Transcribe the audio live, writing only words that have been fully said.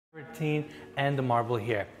13 and the marble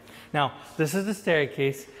here. Now, this is the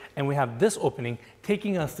staircase, and we have this opening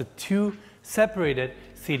taking us to two separated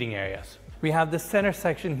seating areas. We have the center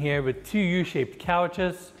section here with two U-shaped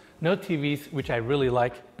couches, no TVs, which I really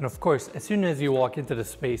like. And of course, as soon as you walk into the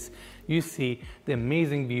space, you see the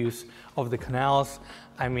amazing views of the canals.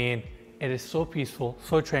 I mean, it is so peaceful,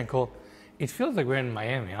 so tranquil. It feels like we're in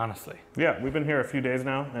Miami, honestly. Yeah, we've been here a few days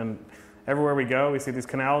now, and everywhere we go, we see these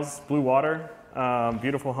canals, blue water,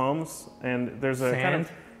 beautiful homes, and there's a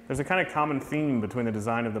kind of common theme between the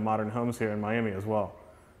design of the modern homes here in Miami as well.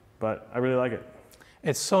 But I really like it.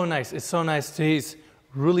 It's so nice. It's so nice. It's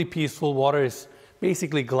really peaceful. Water is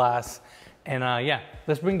basically glass. And yeah,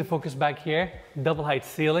 let's bring the focus back here. Double height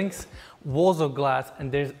ceilings, walls of glass, and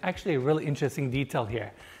there's actually a really interesting detail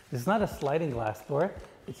here. It's not a sliding glass door,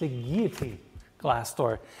 it's a guillotine glass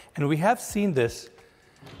door. And we have seen this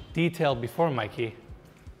detail before, Mikey,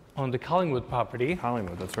 on the Collingwood property.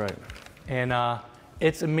 Collingwood, that's right. And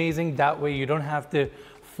it's amazing. That way you don't have to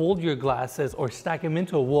fold your glasses or stack them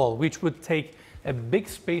into a wall, which would take a big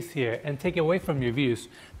space here and take away from your views.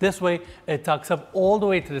 This way it tucks up all the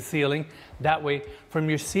way to the ceiling. That way from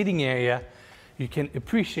your seating area, you can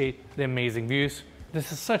appreciate the amazing views.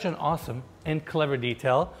 This is such an awesome and clever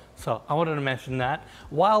detail. So I wanted to mention that.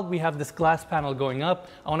 While we have this glass panel going up,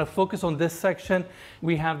 I want to focus on this section.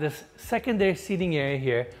 We have this secondary seating area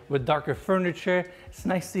here with darker furniture. It's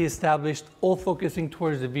nicely established, all focusing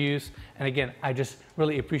towards the views. And again, I just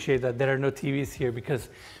really appreciate that there are no TVs here, because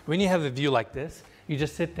when you have a view like this, you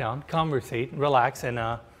just sit down, conversate, relax, and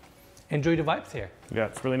enjoy the vibes here. Yeah,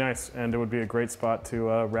 it's really nice. And it would be a great spot to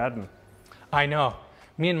Radin. I know.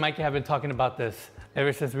 Me and Mikey have been talking about this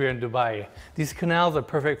ever since we were in Dubai. These canals are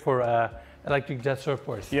perfect for electric jet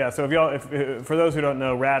surfboards. Yeah, so for those who don't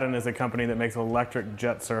know, Radin is a company that makes electric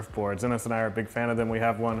jet surfboards. Ennis and I are a big fan of them. We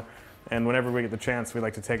have one, and whenever we get the chance, we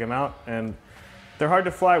like to take them out. And they're hard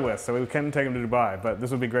to fly with, so we can take them to Dubai, but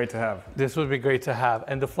this would be great to have. This would be great to have.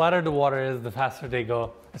 And the flatter the water is, the faster they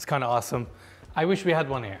go. It's kind of awesome. I wish we had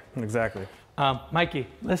one here. Exactly. Mikey,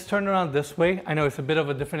 let's turn around this way. I know it's a bit of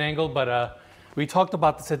a different angle, but we talked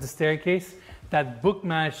about this at the staircase. That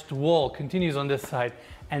book-matched wall continues on this side,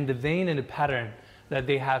 and the vein and the pattern that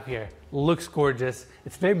they have here looks gorgeous.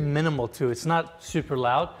 It's very minimal too. It's not super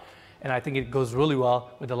loud, and I think it goes really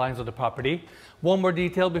well with the lines of the property. One more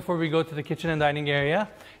detail before we go to the kitchen and dining area.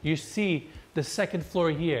 You see the second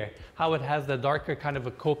floor here, how it has the darker kind of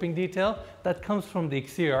a coping detail that comes from the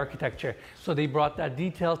exterior architecture. So they brought that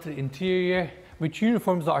detail to the interior, which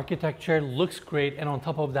uniforms the architecture, looks great. And on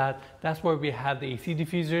top of that, that's where we have the AC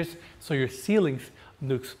diffusers. So your ceilings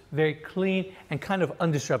looks very clean and kind of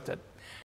undisrupted.